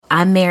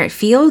I'm Merritt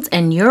Fields,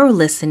 and you're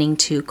listening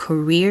to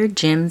Career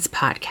Gems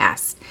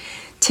Podcast.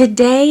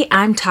 Today,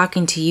 I'm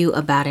talking to you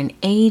about an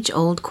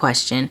age-old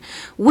question: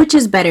 which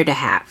is better to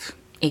have,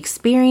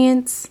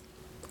 experience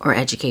or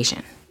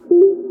education?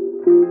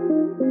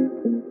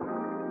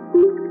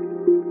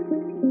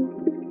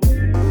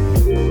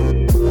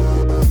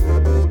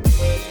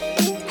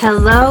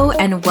 Hello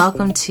and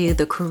welcome to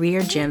the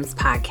Career Gems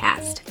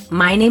Podcast.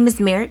 My name is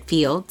Merritt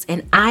Fields,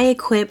 and I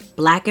equip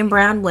Black and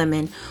Brown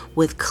women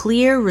with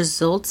clear,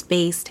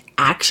 results-based,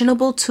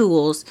 actionable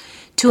tools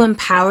to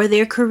empower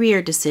their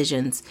career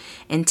decisions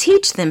and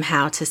teach them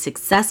how to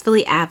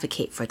successfully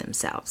advocate for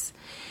themselves.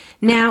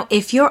 Now,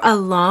 if you're a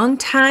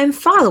long-time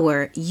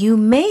follower, you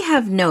may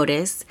have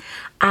noticed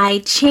I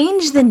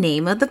changed the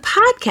name of the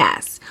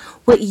podcast.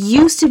 What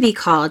used to be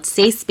called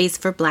Safe Space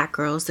for Black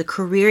Girls, the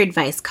career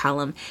advice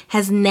column,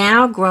 has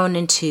now grown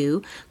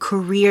into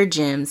Career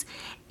Gems,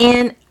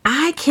 and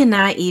I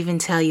cannot even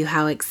tell you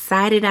how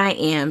excited I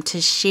am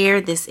to share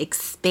this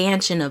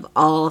expansion of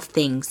all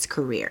things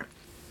career.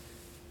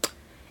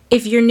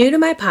 If you're new to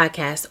my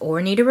podcast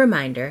or need a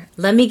reminder,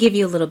 let me give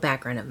you a little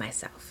background of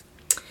myself.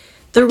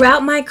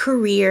 Throughout my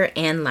career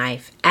and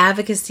life,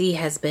 advocacy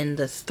has been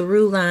the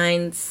through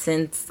line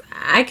since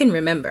I can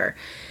remember.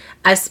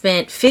 I've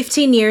spent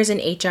 15 years in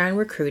HR and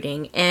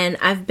recruiting, and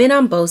I've been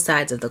on both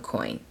sides of the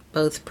coin,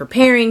 both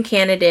preparing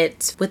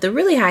candidates with a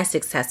really high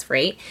success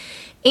rate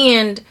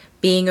and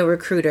being a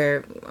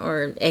recruiter,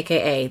 or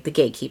AKA the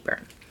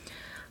gatekeeper.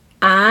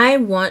 I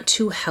want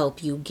to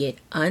help you get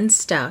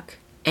unstuck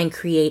and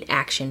create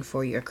action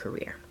for your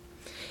career.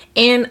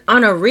 And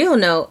on a real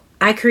note,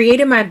 I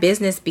created my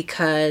business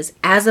because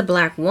as a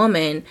Black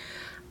woman,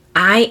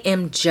 I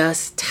am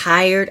just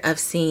tired of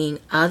seeing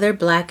other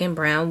Black and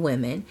Brown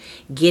women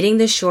getting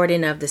the short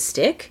end of the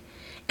stick,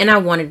 and I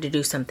wanted to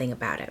do something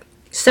about it.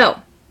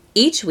 So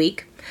each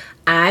week,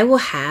 I will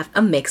have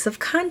a mix of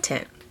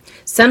content.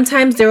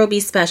 Sometimes there will be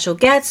special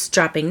guests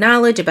dropping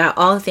knowledge about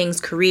all things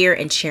career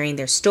and sharing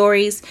their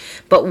stories.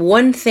 But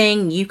one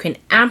thing you can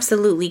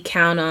absolutely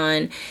count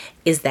on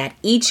is that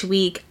each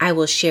week I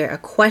will share a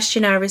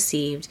question I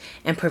received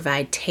and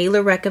provide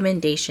tailored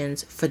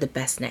recommendations for the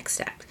best next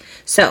step.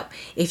 So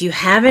if you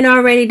haven't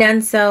already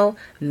done so,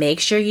 make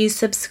sure you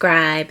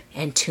subscribe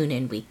and tune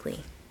in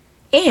weekly.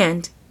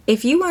 And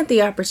if you want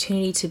the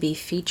opportunity to be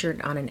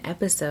featured on an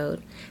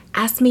episode,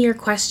 ask me your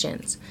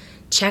questions.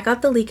 Check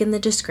out the link in the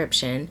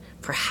description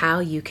for how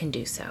you can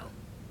do so.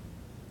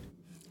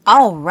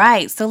 All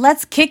right, so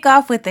let's kick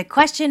off with the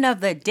question of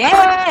the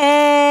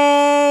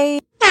day.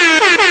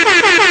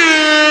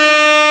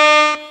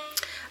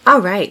 All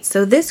right,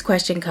 so this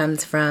question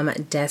comes from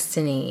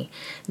Destiny.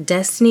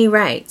 Destiny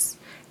writes,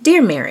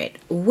 "Dear Merritt,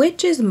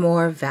 which is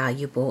more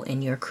valuable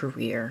in your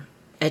career,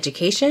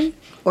 education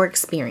or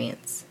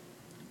experience?"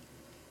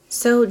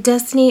 So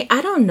Destiny,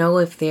 I don't know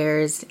if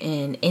there's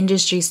an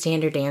industry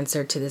standard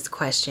answer to this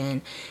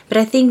question, but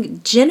I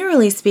think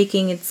generally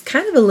speaking, it's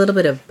kind of a little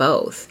bit of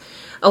both.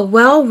 A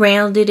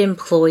well-rounded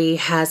employee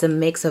has a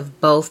mix of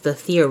both the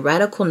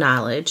theoretical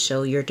knowledge,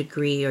 so your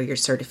degree or your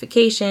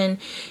certification,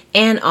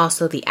 and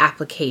also the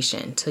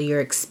application, so your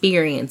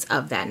experience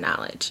of that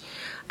knowledge.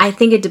 I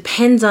think it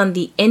depends on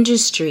the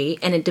industry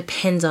and it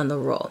depends on the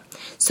role.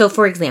 So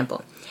for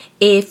example,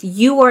 if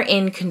you are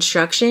in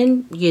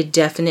construction, you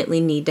definitely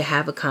need to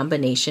have a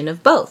combination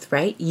of both,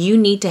 right? You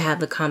need to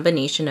have a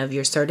combination of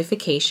your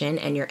certification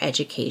and your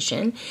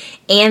education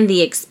and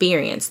the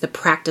experience, the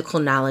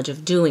practical knowledge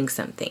of doing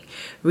something.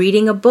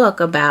 Reading a book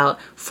about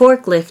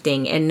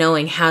forklifting and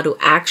knowing how to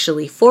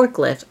actually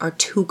forklift are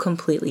two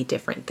completely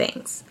different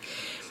things.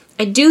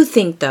 I do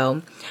think,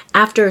 though,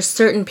 after a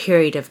certain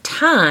period of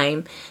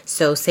time,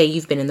 so say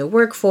you've been in the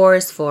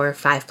workforce for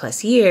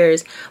 5+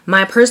 years,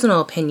 my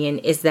personal opinion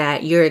is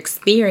that your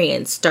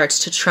experience starts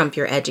to trump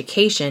your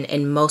education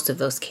in most of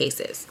those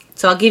cases.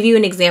 So I'll give you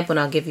an example and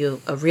I'll give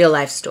you a real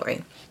life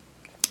story.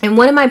 In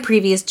one of my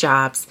previous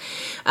jobs,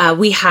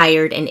 we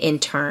hired an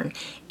intern,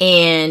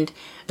 and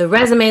the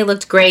resume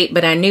looked great,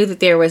 but I knew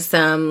that there was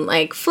some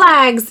like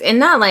flags, and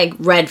not like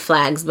red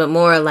flags, but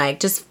more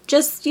like just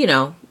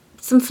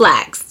some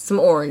flags, some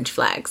orange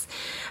flags,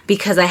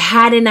 because I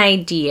had an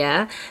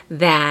idea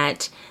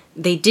that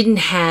they didn't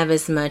have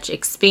as much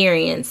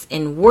experience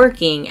in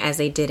working as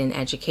they did in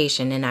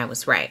education, and I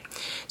was right.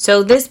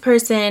 So this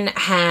person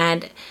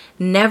had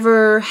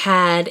never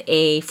had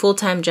a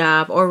full-time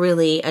job or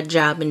really a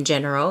job in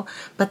general,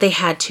 but they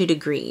had 2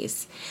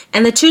 degrees.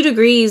 And the 2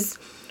 degrees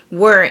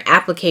were an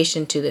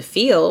application to the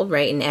field,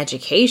 right, in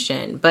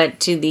education, but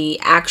to the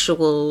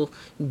actual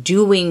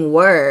doing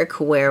work,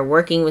 where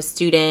working with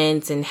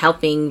students and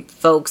helping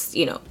folks,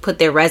 put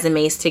their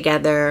resumes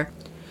together,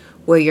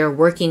 where you're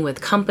working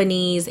with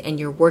companies and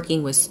you're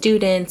working with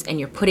students and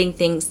you're putting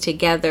things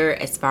together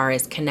as far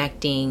as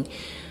connecting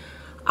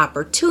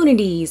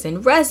opportunities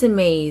and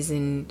resumes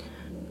and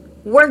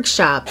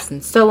workshops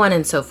and so on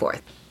and so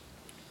forth.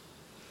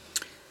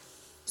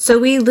 So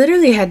we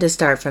literally had to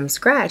start from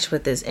scratch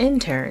with this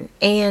intern.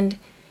 And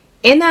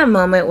in that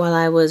moment, while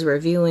I was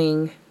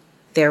reviewing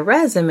their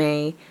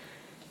resume,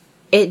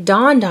 it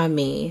dawned on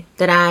me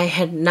that I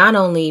had not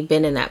only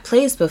been in that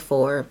place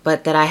before,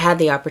 but that I had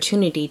the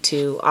opportunity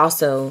to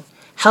also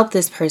help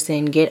this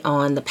person get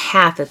on the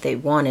path that they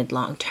wanted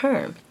long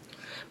term.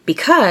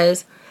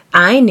 Because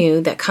I knew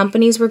that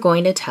companies were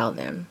going to tell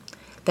them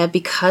that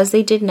because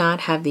they did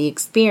not have the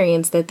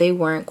experience that they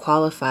weren't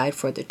qualified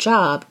for the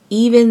job,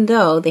 even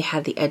though they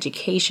had the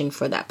education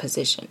for that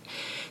position.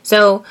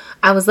 So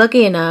I was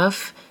lucky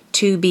enough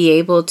to be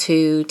able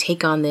to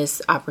take on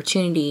this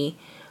opportunity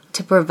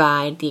to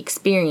provide the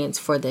experience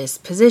for this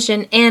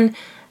position. And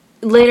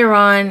later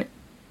on,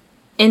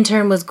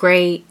 intern was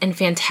great and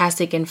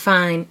fantastic and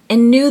fine,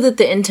 and knew that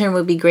the intern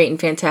would be great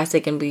and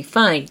fantastic and be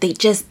fine. They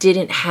just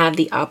didn't have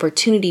the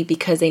opportunity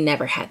because they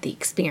never had the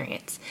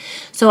experience.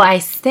 So I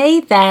say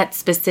that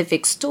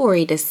specific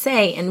story to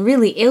say and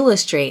really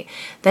illustrate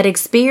that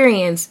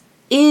experience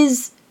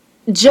is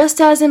just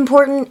as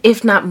important,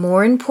 if not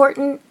more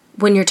important,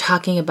 when you're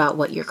talking about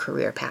what your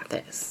career path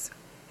is.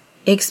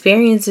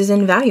 Experience is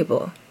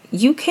invaluable.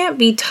 You can't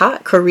be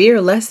taught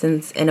career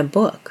lessons in a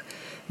book.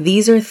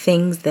 These are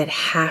things that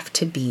have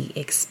to be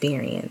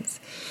experienced.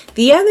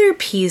 The other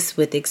piece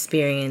with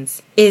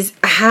experience is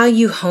how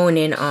you hone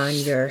in on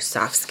your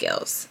soft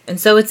skills. And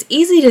so it's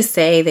easy to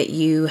say that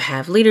you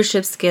have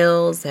leadership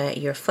skills, that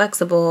you're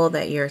flexible,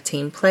 that you're a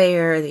team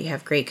player, that you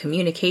have great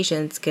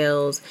communication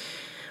skills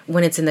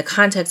when it's in the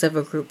context of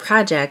a group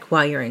project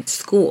while you're in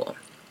school.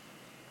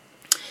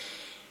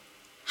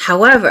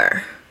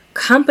 However,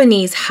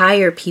 companies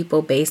hire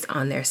people based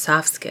on their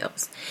soft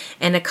skills,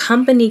 and a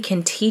company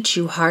can teach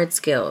you hard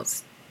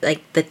skills,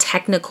 like the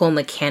technical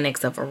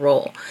mechanics of a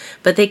role,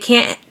 but they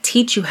can't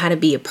teach you how to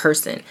be a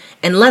person,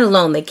 and let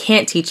alone they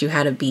can't teach you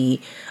how to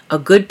be a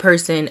good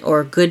person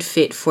or a good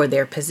fit for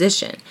their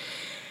position.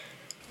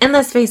 And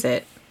let's face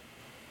it,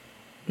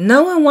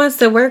 no one wants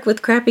to work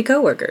with crappy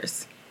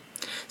coworkers.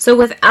 So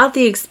without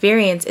the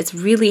experience, it's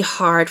really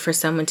hard for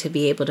someone to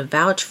be able to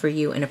vouch for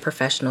you in a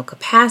professional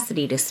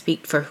capacity to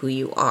speak for who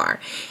you are.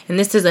 And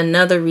this is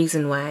another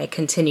reason why I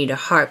continue to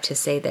harp to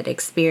say that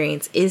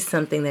experience is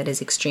something that is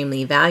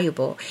extremely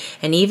valuable.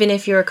 And even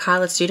if you're a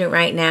college student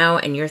right now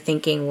and you're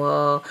thinking,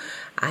 well,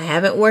 I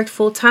haven't worked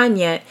full time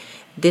yet,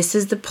 this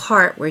is the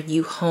part where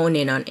you hone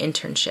in on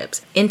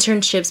internships.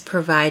 Internships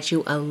provide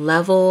you a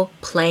level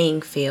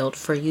playing field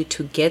for you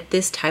to get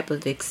this type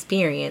of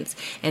experience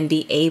and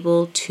be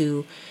able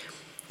to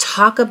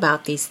talk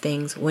about these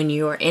things when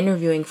you are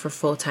interviewing for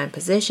full-time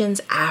positions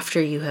after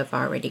you have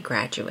already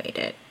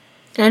graduated.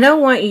 And I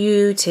don't want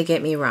you to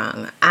get me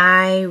wrong.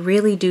 I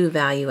really do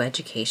value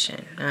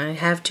education. I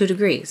have 2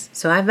 degrees,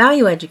 so I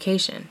value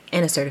education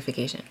and a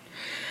certification.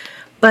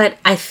 But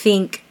I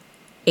think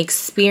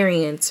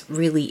experience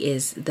really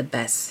is the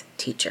best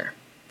teacher.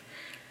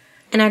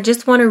 And I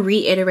just want to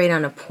reiterate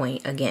on a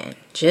point again,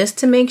 just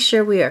to make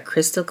sure we are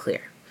crystal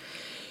clear.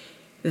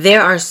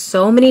 There are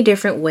so many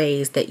different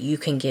ways that you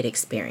can get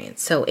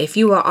experience. So if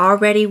you are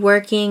already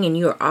working and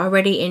you're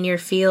already in your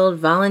field,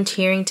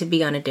 volunteering to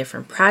be on a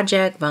different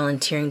project,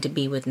 volunteering to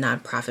be with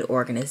nonprofit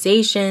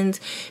organizations,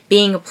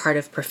 being a part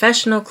of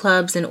professional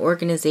clubs and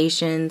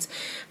organizations,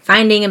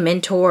 finding a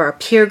mentor or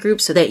peer group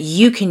so that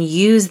you can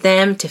use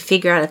them to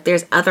figure out if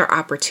there's other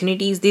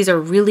opportunities. These are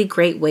really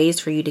great ways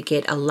for you to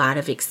get a lot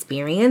of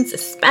experience,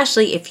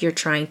 especially if you're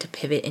trying to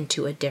pivot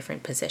into a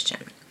different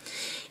position.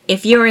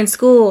 If you're in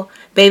school,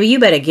 baby, you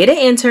better get an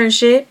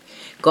internship.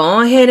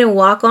 Go ahead and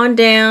walk on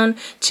down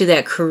to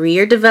that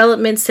career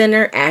development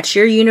center at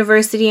your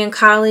university and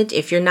college.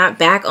 If you're not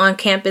back on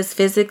campus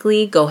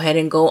physically, go ahead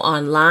and go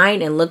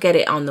online and look at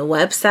it on the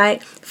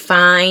website.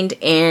 Find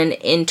an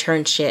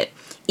internship.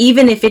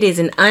 Even if it is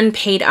an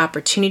unpaid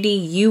opportunity,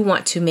 you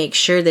want to make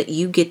sure that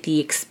you get the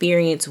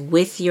experience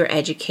with your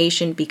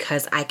education,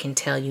 because I can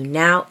tell you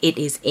now it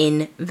is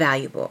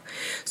invaluable.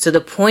 So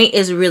the point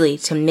is really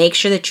to make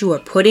sure that you are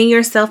putting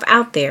yourself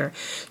out there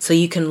so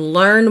you can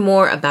learn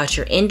more about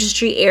your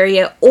industry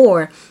area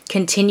or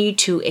continue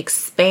to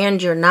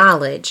expand your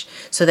knowledge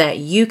so that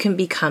you can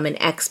become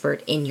an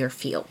expert in your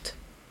field.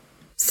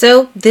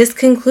 So this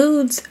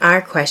concludes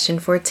our question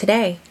for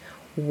today.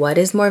 What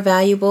is more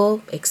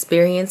valuable,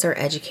 experience or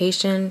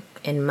education?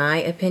 In my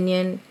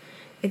opinion,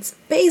 it's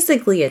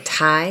basically a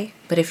tie,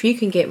 but if you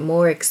can get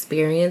more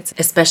experience,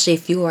 especially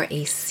if you are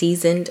a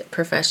seasoned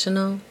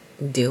professional,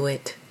 do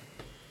it.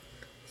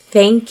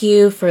 Thank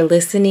you for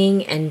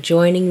listening and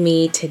joining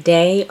me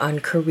today on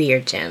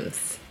Career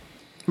Gems.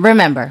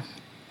 Remember,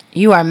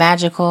 you are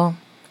magical,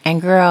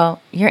 and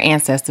girl, your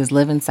ancestors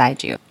live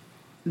inside you.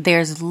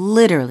 There's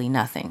literally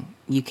nothing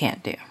you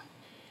can't do.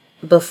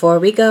 Before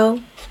we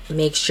go,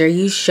 make sure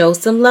you show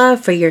some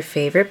love for your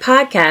favorite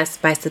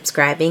podcast by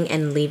subscribing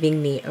and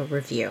leaving me a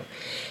review.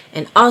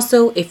 And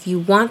also, if you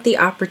want the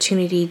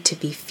opportunity to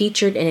be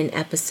featured in an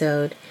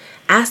episode,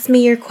 ask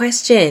me your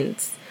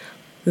questions.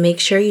 Make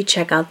sure you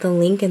check out the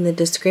link in the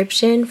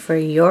description for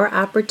your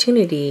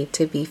opportunity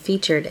to be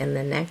featured in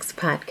the next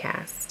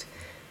podcast.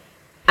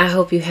 I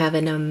hope you have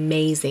an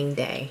amazing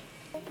day.